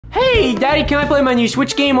Hey, Daddy, can I play my new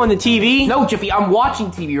Switch game on the TV? No, Jeffy, I'm watching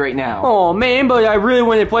TV right now. Oh, man, but I really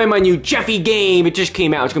want to play my new Jeffy game. It just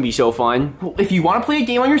came out. It's going to be so fun. Well, if you want to play a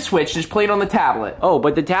game on your Switch, just play it on the tablet. Oh,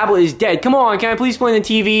 but the tablet is dead. Come on, can I please play on the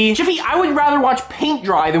TV? Jeffy, I would rather watch paint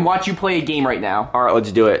dry than watch you play a game right now. All right,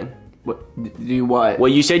 let's do it. What? Do what?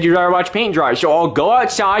 Well, you said you'd rather watch paint dry, so I'll go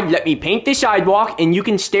outside, let me paint the sidewalk, and you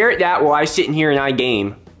can stare at that while I sit in here and I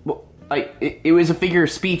game. It was a figure of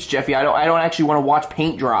speech, Jeffy. I don't actually want to watch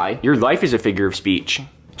paint dry. Your life is a figure of speech.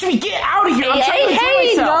 Jeffy, get out of here! I'm trying to enjoy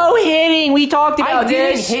myself. No hitting! We talked about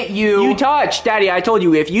this. I didn't hit you. You touched. Daddy, I told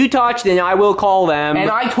you, if you touch, then I will call them. And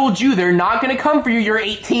I told you they're not going to come for you. You're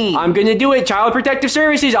 18. I'm going to do it. Child Protective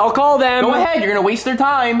Services. I'll call them. Go ahead. You're going to waste their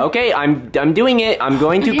time. Okay, I'm doing it. I'm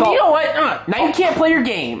going to call. You know what? Now you can't play your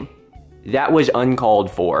game. That was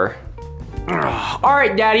uncalled for.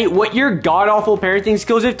 Alright, Daddy, what your god-awful parenting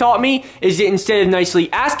skills have taught me is that instead of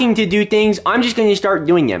nicely asking to do things, I'm just going to start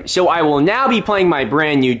doing them. So I will now be playing my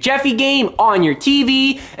brand new Jeffy game on your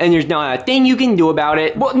TV, and there's not a thing you can do about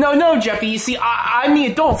it. Well, no, Jeffy. You see, I'm the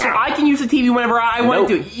adult, so I can use the TV whenever I want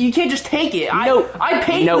to. You can't just take it. I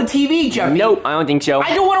paid for the TV, Jeffy. Nope, I don't think so.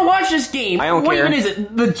 I don't want to watch this game. I don't care. What even is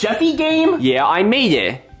it? The Jeffy game? Yeah, I made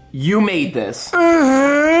it. You made this.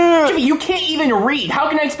 Jeffy, you can't even read. How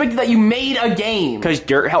can I expect that you made a game? Because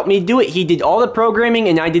Dirt helped me do it. He did all the programming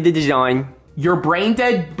and I did the design. Your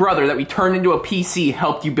brain-dead brother that we turned into a PC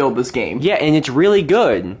helped you build this game. Yeah, and it's really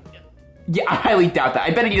good. Yeah, I highly doubt that.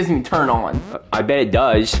 I bet he doesn't even turn on. I bet it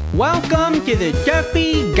does. Welcome to the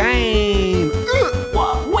Jeffy game.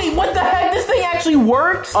 Wait, what the heck? This thing actually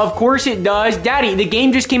works? Of course it does. Daddy, the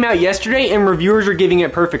game just came out yesterday and reviewers are giving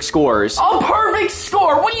it perfect scores. A perfect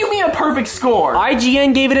score? What do you mean a perfect score?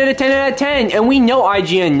 IGN gave it a 10 out of 10, and we know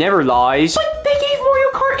IGN never lies. But they gave Mario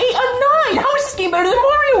Kart 8 a 9! How is this game better than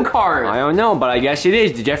Mario Kart? I don't know, but I guess it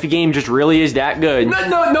is. The Jeffy game just really is that good.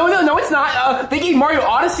 No, it's not. They gave Mario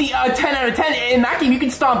Odyssey a 10 out of 10. In that game, you can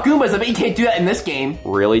stomp Goombas. I bet you can't do that in this game.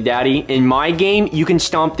 Really, Daddy? In my game, you can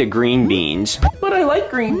stomp the green beans. But I like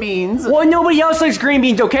green beans. Well, nobody else likes green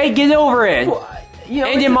beans, okay? Get over it. Well, you know,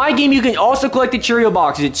 and in my game, you can also collect the Cheerio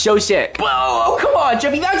boxes. It's so sick. Oh, come on,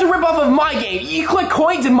 Jeffy. That's a ripoff of my game. You collect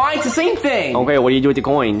coins in mine. It's the same thing. Okay, what do you do with the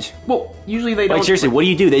coins? Well, usually they don't. Like, seriously, what do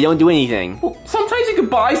you do? They don't do anything. Well, sometimes you could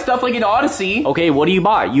buy stuff like in Odyssey. Okay, what do you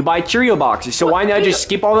buy? You buy Cheerio boxes. So why not just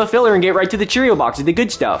skip all the filler and get right to the Cheerio boxes, the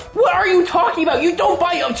good stuff? What are you talking about? You don't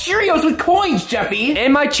buy Cheerios with coins, Jeffy.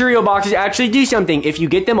 And my Cheerio boxes actually do something. If you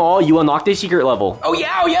get them all, you unlock the secret level. Oh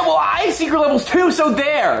yeah, well, I have secret levels too, so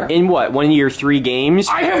there. In what, one of your 3 games?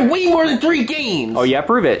 I have way more than 3 games. Oh yeah,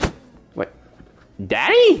 prove it. What?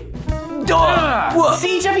 Daddy?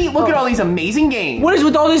 See, Jeffy, look at all these amazing games. What is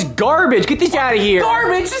with all this garbage? Get this out of here.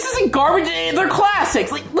 Garbage? This isn't garbage. They're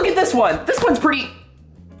classics. Like, look at this one. This one's pretty...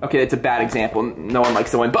 Okay, that's a bad example. No one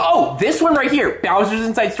likes the one. But oh, this one right here. Bowser's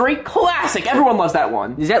Inside Story. Classic. Everyone loves that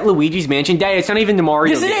one. Is that Luigi's Mansion? Daddy, it's not even the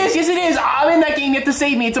Mario game. Yes, it is. I'm in that game. You have to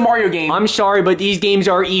save me. It's a Mario game. I'm sorry, but these games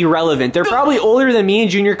are irrelevant. They're probably older than me and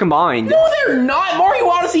Junior combined. No, they're not. Mario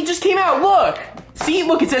Odyssey just came out. Look. See,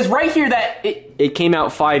 look, it says right here that it came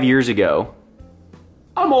out 5 years ago.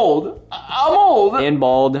 I'm old. I'm old. And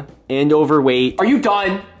bald. And overweight. Are you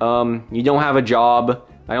done? You don't have a job.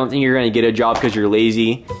 I don't think you're gonna get a job because you're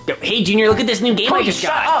lazy. Hey, Junior, look at this new game I just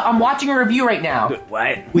got. Shut up. I'm watching a review right now.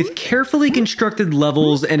 What? With carefully constructed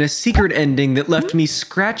levels and a secret ending that left me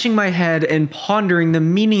scratching my head and pondering the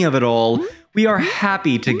meaning of it all, we are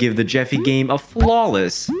happy to give the Jeffy game a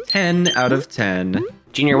flawless 10 out of 10.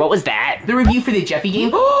 Junior, what was that? The review for the Jeffy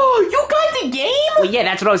game? Oh, you got the game? Well, yeah,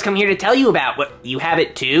 that's what I was coming here to tell you about. What, you have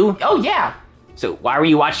it too? Oh, yeah. So why were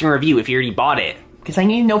you watching a review if you already bought it? Because I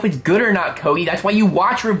need to know if it's good or not, Cody. That's why you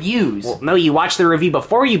watch reviews. Well, no, you watch the review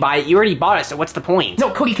before you buy it. You already bought it, so what's the point?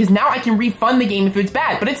 No, Cody, because now I can refund the game if it's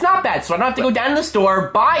bad. But it's not bad, so I don't have to go down to the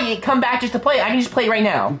store, buy it, come back just to play it. I can just play it right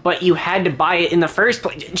now. But you had to buy it in the first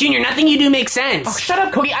place. Junior, nothing you do makes sense. Oh, shut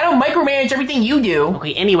up, Cody. I don't micromanage everything you do.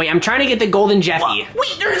 Okay, anyway, I'm trying to get the golden Jeffy. What?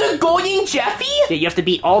 Wait, there's a golden Jeffy? Yeah, you have to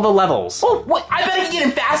beat all the levels. Oh, what? I bet I can get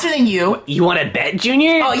him faster than you. You want to bet,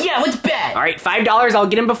 Junior? Oh, yeah, let's bet. All right, $5, I'll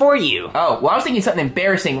get him before you. Oh, well, I was thinking something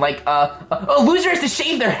embarrassing, like, a loser has to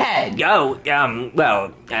shave their head. Well, I don't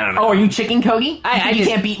know. Oh, are you chicken, Cody? You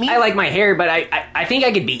can't beat me? I like my hair, but I think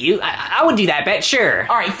I could beat you. I would do that bet, sure.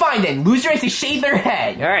 All right, fine then. Loser has to shave their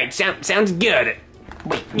head. All right, sounds good.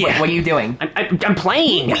 Wait, yeah. What are you doing? I'm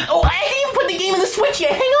playing. Wait, oh, I didn't even put the game in the Switch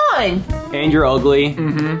yet. Hang on. And you're ugly.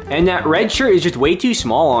 Mm-hmm. And that red shirt is just way too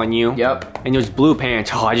small on you. Yep. And those blue pants,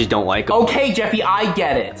 oh, I just don't like them. Okay, Jeffy, I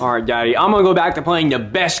get it. All right, Daddy, I'm gonna go back to playing the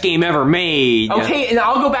best game ever made. Okay, and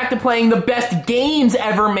I'll go back to playing the best games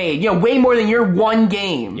ever made. You know, way more than your one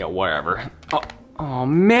game. Yeah, whatever. Oh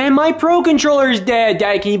man, my Pro Controller is dead.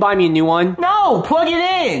 Dad, can you buy me a new one? No, plug it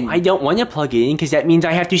in. I don't want to plug it in because that means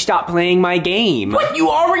I have to stop playing my game. But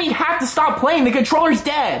you already have to stop playing. The controller's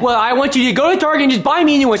dead. Well, I want you to go to Target and just buy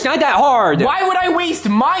me a new one. It's not that hard. Why would I waste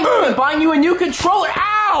my money buying you a new controller?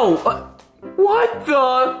 Ow! What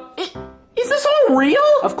the? Is this all real?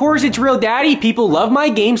 Of course it's real, Daddy. People love my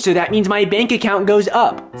game, so that means my bank account goes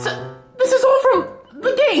up. So, this is all from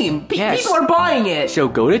the game. Yes. People are buying it. So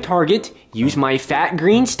go to Target, use my fat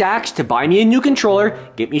green stacks to buy me a new controller,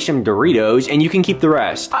 get me some Doritos, and you can keep the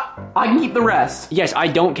rest. I can keep the rest. Yes, I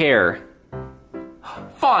don't care.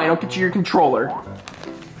 Fine, I'll get you your controller.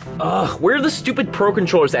 Ugh, where are the stupid Pro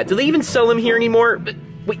Controllers at? Do they even sell them here anymore?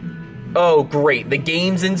 Wait. Oh, great. The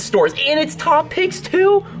game's in stores. And it's top picks,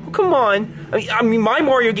 too? Oh, come on. I mean, my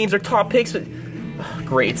Mario games are top picks, but...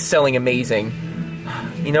 great, it's selling amazing.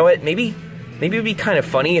 You know what? Maybe it would be kind of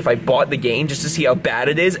funny if I bought the game just to see how bad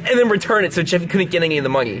it is, and then return it so Jeffy couldn't get any of the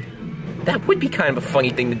money. That would be kind of a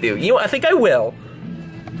funny thing to do. You know what? I think I will.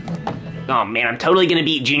 Oh man, I'm totally gonna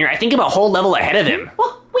beat Junior. I think I'm a whole level ahead of him.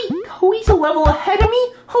 Well, wait, Cody's a level ahead of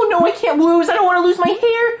me? Oh no, I can't lose. I don't want to lose my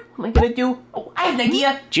hair. What am I gonna do? Oh, I have an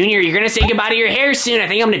idea. Junior, you're gonna say goodbye to your hair soon. I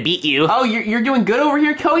think I'm gonna beat you. Oh, you're doing good over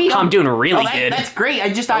here, Cody? I'm doing really good. That's great.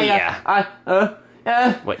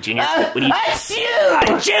 What, Junior? What do you...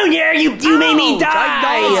 Achoo! Junior, you made me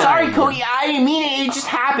die! No, sorry, Cody. I didn't mean it. It just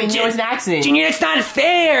happened. It was an accident. Junior, it's not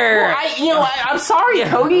fair! Well, I'm sorry,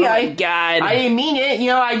 Cody. God. I didn't mean it.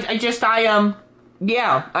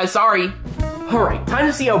 Sorry. Alright, time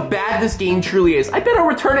to see how bad this game truly is. I bet I'll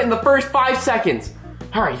return it in the first 5 seconds.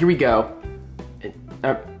 Alright, here we go.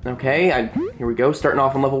 Okay, here we go, starting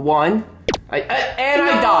off on level 1. I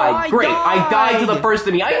died. Great, I died to the first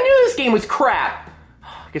of me. I knew this game was crap.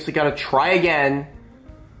 I guess we gotta try again.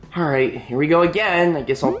 Alright, here we go again. I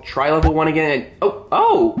guess I'll try level 1 again.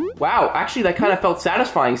 Oh, wow, actually that kind of felt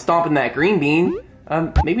satisfying, stomping that green bean.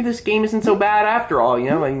 Maybe this game isn't so bad after all, you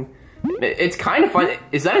know? I mean, it's kind of fun.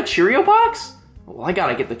 Is that a Cheerio box? Well, I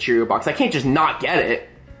gotta get the Cheerio box. I can't just not get it.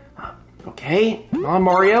 Okay, come on,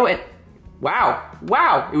 Mario. And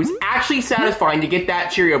wow, it was actually satisfying to get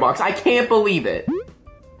that Cheerio box. I can't believe it.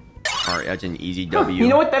 Alright, that's an easy W. You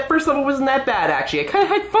know what? That first level wasn't that bad, actually. I kind of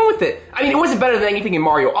had fun with it. I mean, it wasn't better than anything in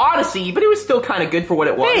Mario Odyssey, but it was still kind of good for what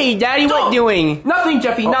it was. Hey, Daddy, what you doing? Nothing,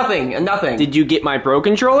 Jeffy, nothing. Did you get my Pro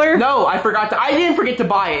Controller? No, I didn't forget to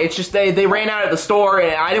buy it. It's just they ran out at the store,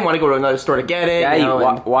 and I didn't want to go to another store to get it. Daddy,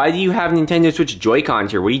 why do you have Nintendo Switch Joy-Cons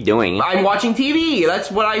here? What are you doing? I'm watching TV. That's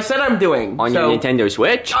what I said I'm doing. On your Nintendo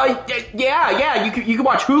Switch? Yeah. You can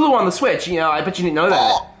watch Hulu on the Switch. You know, I bet you didn't know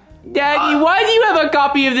that. Daddy, why do you have a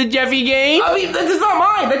copy of the Jeffy game? I mean, that's not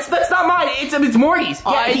mine. That's not mine. It's Morty's.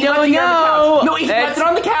 Yeah, I don't know. No, he left it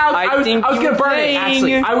on the couch. I was gonna burn it.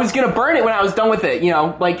 Actually, I was gonna burn it when I was done with it. You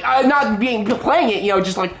know, like not playing it. You know,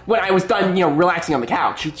 just like when I was done. You know, relaxing on the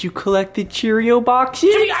couch. Did you collect the Cheerio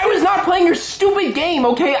boxes? Jimmy, I was not playing your stupid game.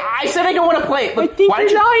 Okay, I said I don't want to play it. Look, I think you're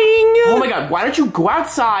lying. Oh my God, why don't you go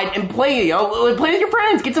outside and play? You know, play with your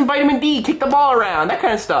friends. Get some vitamin D. Kick the ball around. That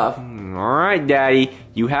kind of stuff. Alright, Daddy.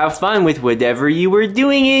 You have fun with whatever you were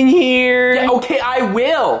doing in here. Yeah, okay, I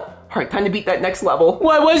will. Alright, time to beat that next level.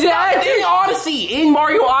 What was that? In Odyssey! In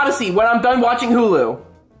Mario Odyssey, when I'm done watching Hulu.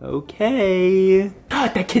 Okay.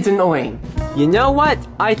 God, that kid's annoying. You know what?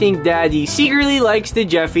 I think Daddy secretly likes the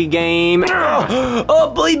Jeffy game.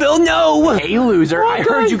 Oh, Bully Bill, no! Hey, loser, I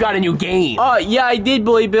heard you got a new game. Yeah, I did,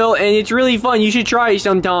 Bully Bill, and it's really fun. You should try it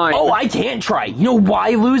sometime. Oh, I can't try. You know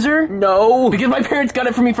why, loser? No. Because my parents got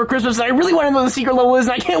it for me for Christmas, and I really want to know what the secret level is,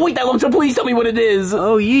 and I can't wait that long, so please tell me what it is.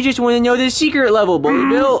 Oh, you just want to know the secret level, Bully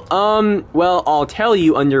Bill? Well, I'll tell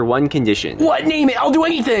you under one condition. What? Name it. I'll do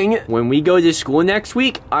anything. When we go to school next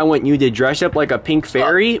week, I want you to dress up like a pink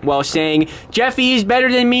fairy while saying, Jeffy is better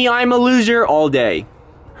than me, I'm a loser, all day.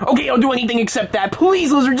 Okay, I'll do anything except that.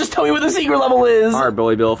 Please, loser, just tell me what the secret level is. Alright,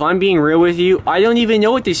 Bully Bill, if I'm being real with you, I don't even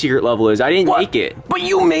know what the secret level is. I didn't make it. But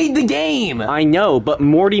you made the game. I know, but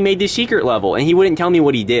Morty made the secret level, and he wouldn't tell me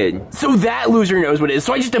what he did. So that loser knows what it is,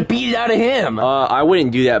 so I just have to beat it out of him. I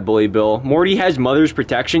wouldn't do that, Bully Bill. Morty has mother's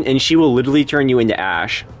protection, and she will literally turn you into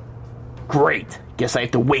ash. Great. Guess I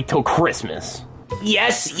have to wait till Christmas.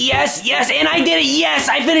 Yes, and I did it, yes!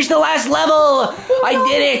 I finished the last level! I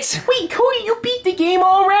did it! Wait, Cody, you beat the game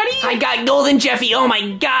already? I got golden Jeffy, oh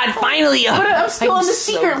my God, finally! But I'm still on the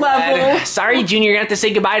secret level. Sorry, Junior, you're gonna have to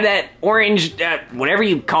say goodbye to that orange, whatever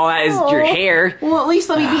you call that is your hair. Well, at least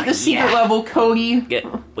let me beat the secret level, Cody.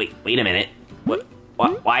 Wait a minute.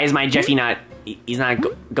 Why is my Jeffy not, he's not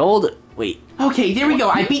gold? Wait. Okay, there we go,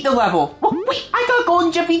 I beat the level. Oh, wait, I got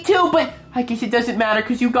golden Jeffy too, but I guess it doesn't matter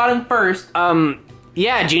because you got him first.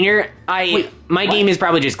 Yeah, Junior. My game is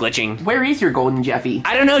probably just glitching. Where is your golden Jeffy?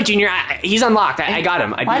 I don't know, Junior. He's unlocked. I got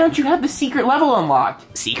him. Why don't you have the secret level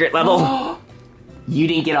unlocked? Secret level? You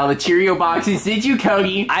didn't get all the Cheerio boxes, did you,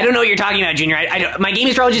 Cody? I don't know what you're talking about, Junior. My game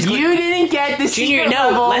is probably just glitching. You didn't get the Junior, secret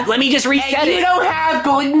no. level. Let me just reset and it. You don't have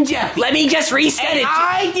golden Jeffy. Let me just reset it.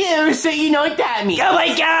 I do, so you know what that means. Oh my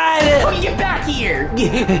god! Cody, get back here.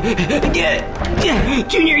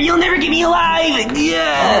 Junior, you'll never get me alive!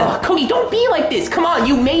 Oh, Cody, don't be like this. Come on,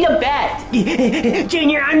 you made a bet.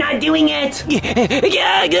 Junior, I'm not doing it!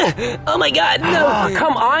 Oh my god, no! Oh,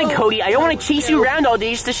 come on, Cody. I don't want to chase you around all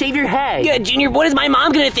day just to shave your head. Yeah, Junior, what is my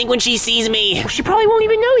mom gonna think when she sees me? She probably won't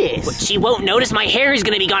even notice. She won't notice. My hair is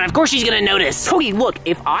gonna be gone. Of course she's gonna notice. Cody, look,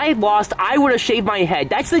 if I lost, I would have shaved my head.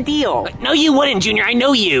 That's the deal. No, you wouldn't, Junior. I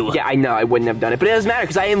know you. Yeah, I know. I wouldn't have done it, but it doesn't matter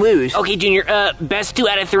because I didn't lose. Okay, Junior, best 2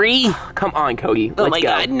 out of 3? Come on, Cody. Let's Oh my go.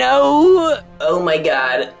 god, no! Oh my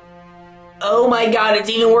god. Oh my god, it's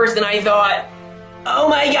even worse than I thought. Oh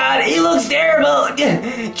my god, it looks terrible!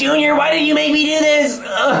 Junior, why did you make me do this?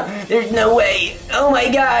 There's no way. Oh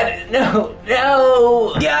my god, no,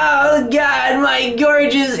 no. Oh god, my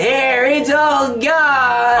gorgeous hair, it's all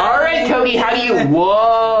gone. Alright, Cody, how do you...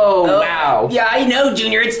 Whoa, wow. Yeah, I know,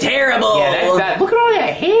 Junior, it's terrible. Yeah, that's bad. Look at all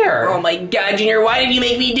that hair. Oh my god, Junior, why did you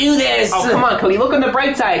make me do this? Oh, come on, Cody, look on the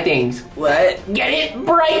bright side of things. What? Get it?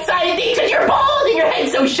 Bright side of things, because you're bald and your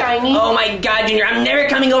head's so shiny. Oh my god, Junior, I'm never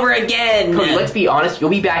coming over again. Cody, let's be honest, you'll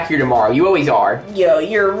be back here tomorrow. You always are. Yo,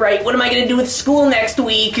 you're right. What am I gonna do with school next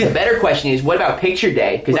week? The better question is, what about picture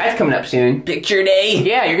day? Because that's coming up soon. Picture day?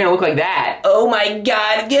 Yeah, you're gonna look like that. Oh my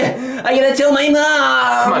god, I gotta tell my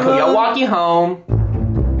mom. Come on, Cody, I'll walk you home.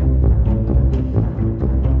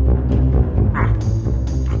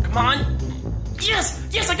 Come on.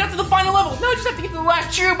 Yes, I got to the final level. Now I just have to get to the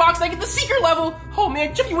last Cheerio box and I get the secret level. Oh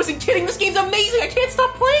man, Jeffy wasn't kidding. This game's amazing. I can't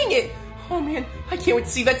stop playing it. Oh man, I can't wait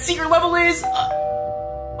to see that secret level is.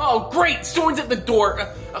 Oh great, someone's at the door.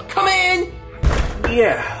 Come in.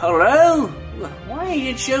 Yeah, hello? Why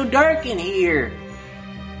is it so dark in here?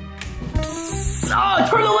 Oh,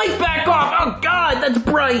 turn the lights back off. Oh god, that's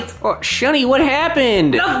bright. Oh, Shunny, what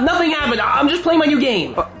happened? Nothing happened. I'm just playing my new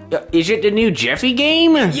game. Is it the new Jeffy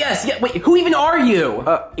game? Yes, yeah, wait, who even are you?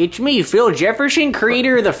 It's me, Phil Jefferson,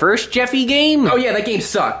 creator of the first Jeffy game. Oh yeah, that game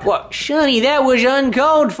sucked. Well, Shunny, that was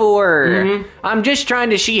uncalled for. I'm just trying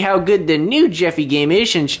to see how good the new Jeffy game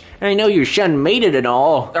is, since I know your son made it and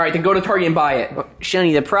all. Alright, then go to Target and buy it.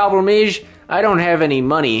 Shunny, the problem is, I don't have any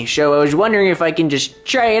money, so I was wondering if I can just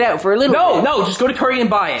try it out for a little bit. No, just go to Target and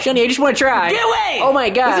buy it. Shunny, I just want to try. Get away! Oh my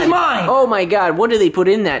god. This is mine! Oh my god, what do they put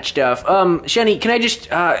in that stuff? Shunny, can I just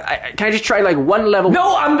try like one level?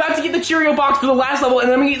 No, I'm about to get the Cheerio box for the last level, and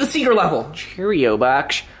then I'm gonna get the secret level. Cheerio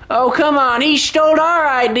box? Oh, come on, he stole our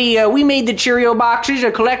idea. We made the Cheerio boxes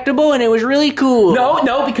a collectible, and it was really cool.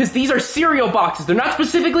 No, because these are cereal boxes. They're not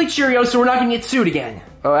specifically Cheerios, so we're not gonna get sued again.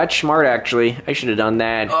 Oh, that's smart, actually. I should have done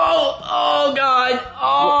that. Oh god.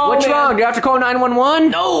 Oh, What's man. wrong? Do I have to call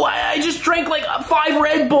 911? No, I just drank like 5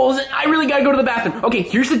 Red Bulls, and I really gotta go to the bathroom. Okay,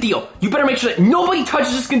 here's the deal. You better make sure that nobody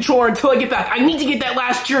touches this controller until I get back. I need to get that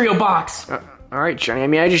last Cheerio box. All right, Shunny. I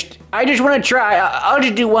mean, I just want to try. I'll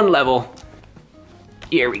just do one level.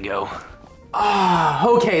 Here we go.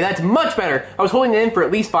 Okay, that's much better. I was holding it in for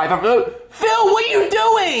at least 5 hours. Phil, what are you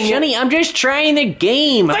doing? Shunny, I'm just trying the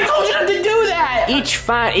game. I told you not to do that! It's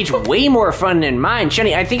fun. It's way more fun than mine.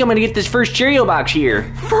 Shunny, I think I'm gonna get this first Cheerio box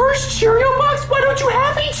here. First Cheerio box? Why don't you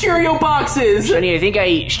have 8 Cheerio boxes? Shunny, I think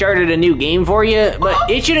I started a new game for you, but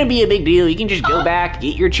it shouldn't be a big deal. You can just go back,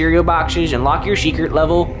 get your Cheerio boxes, unlock your secret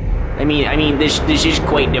level. I mean, this is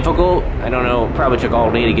quite difficult. I don't know, probably took all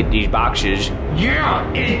day to get these boxes. Yeah,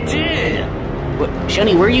 it did! What,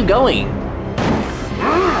 Shunny, where are you going?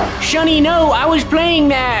 Shunny, no, I was playing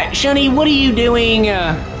that. Shunny, what are you doing?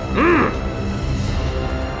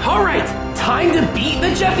 Alright, time to beat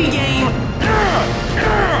the Jeffy game!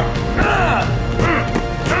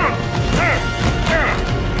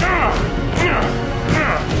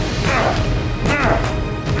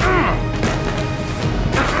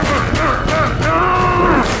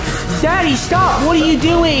 Daddy, stop! What are you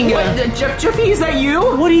doing? What, Jeffy, is that you?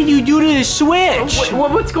 What did you do to the Switch?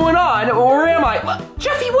 What's going on? Where am I?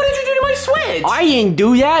 Jeffy, what did you do to my Switch? I didn't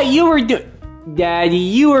do that. You were Daddy,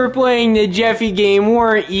 you were playing the Jeffy game,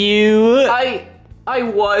 weren't you? I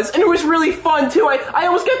was, and it was really fun too. I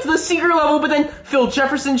almost got to the secret level, but then Phil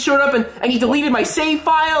Jefferson showed up and he deleted my save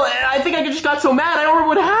file, and I think I just got so mad I don't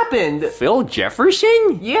remember what happened. Phil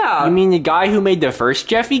Jefferson? Yeah. You mean the guy who made the first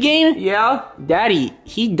Jeffy game? Yeah. Daddy,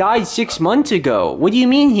 he died 6 months ago. What do you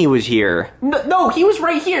mean he was here? No, he was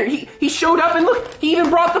right here. He showed up and look, he even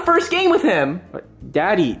brought the first game with him.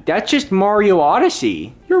 Daddy, that's just Mario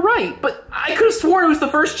Odyssey. You're right, but I could have sworn it was the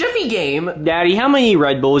first Jeffy game. Daddy, how many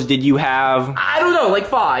Red Bulls did you have? I don't know, like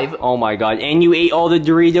 5. Oh my god, and you ate all the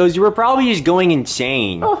Doritos? You were probably just going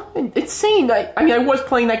insane. Oh, insane. I mean, I was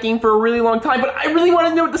playing that game for a really long time, but I really want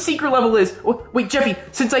to know what the secret level is. Wait, Jeffy,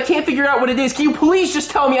 since I can't figure out what it is, can you please just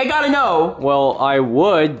tell me? I gotta know. Well, I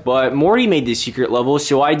would, but Morty made the secret level,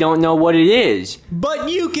 so I don't know what it is. But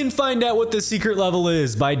you can find out what the secret level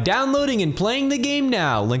is by downloading and playing the game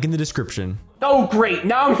now. Link in the description. Oh, great.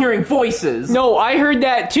 Now I'm hearing voices. No, I heard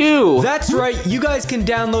that too. That's right, you guys can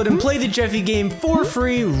download and play the Jeffy game for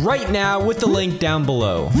free right now with the link down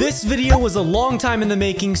below. This video was a long time in the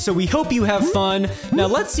making, so we hope you have fun. Now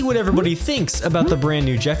let's see what everybody thinks about the brand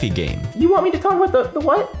new Jeffy game. You want me to talk about the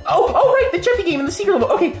what? Oh, right, the Jeffy game and the secret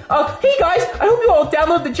level. Okay, hey guys, I hope you all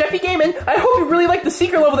download the Jeffy game, and I hope you really like the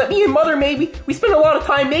secret level that me and Mother made. We spent a lot of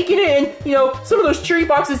time making it, and, you know, some of those cherry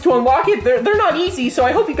boxes to unlock it, they're not easy, so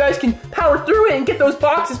I hope you guys can power through it and get those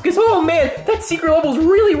boxes, because oh man, that secret level is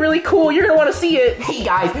really, really cool. You're gonna want to see it. Hey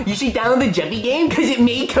guys, you should download the Jeffy game because it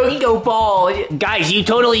made Cody go bald. Guys, you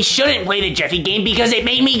totally shouldn't play the Jeffy game because it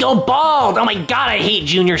made me go bald. Oh my god, I hate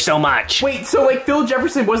Junior so much. Wait, so like Phil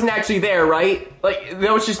Jefferson wasn't actually there, right? Like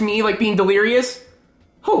that was just me like being delirious?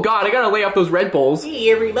 Oh god, I gotta lay off those Red Bulls.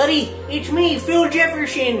 Hey everybody, it's me, Phil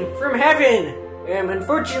Jefferson from heaven.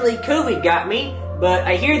 Unfortunately COVID got me, but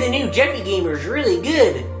I hear the new Jeffy game is really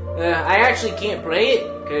good. I actually can't play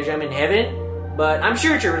it because I'm in heaven, but I'm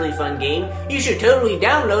sure it's a really fun game. You should totally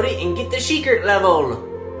download it and get the secret level.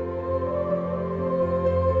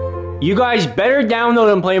 You guys better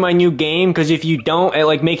download and play my new game, because if you don't, it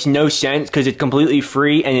like makes no sense, because it's completely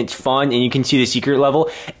free and it's fun and you can see the secret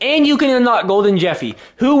level and you can unlock Golden Jeffy.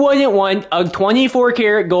 Who wouldn't want a 24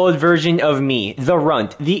 karat gold version of me, the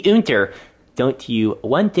Runt, the Unter? Don't you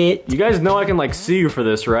want it? You guys know I can like sue you for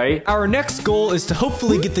this, right? Our next goal is to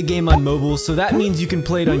hopefully get the game on mobile, so that means you can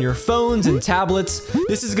play it on your phones and tablets.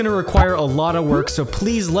 This is gonna require a lot of work, so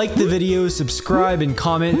please like the video, subscribe, and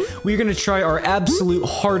comment. We're gonna try our absolute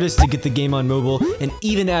hardest to get the game on mobile and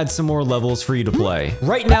even add some more levels for you to play.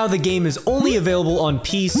 Right now, the game is only available on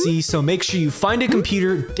PC, so make sure you find a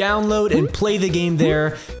computer, download, and play the game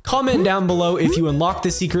there. Comment down below if you unlock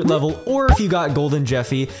the secret level or if you got Golden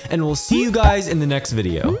Jeffy, and we'll see you guys in the next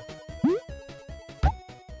video.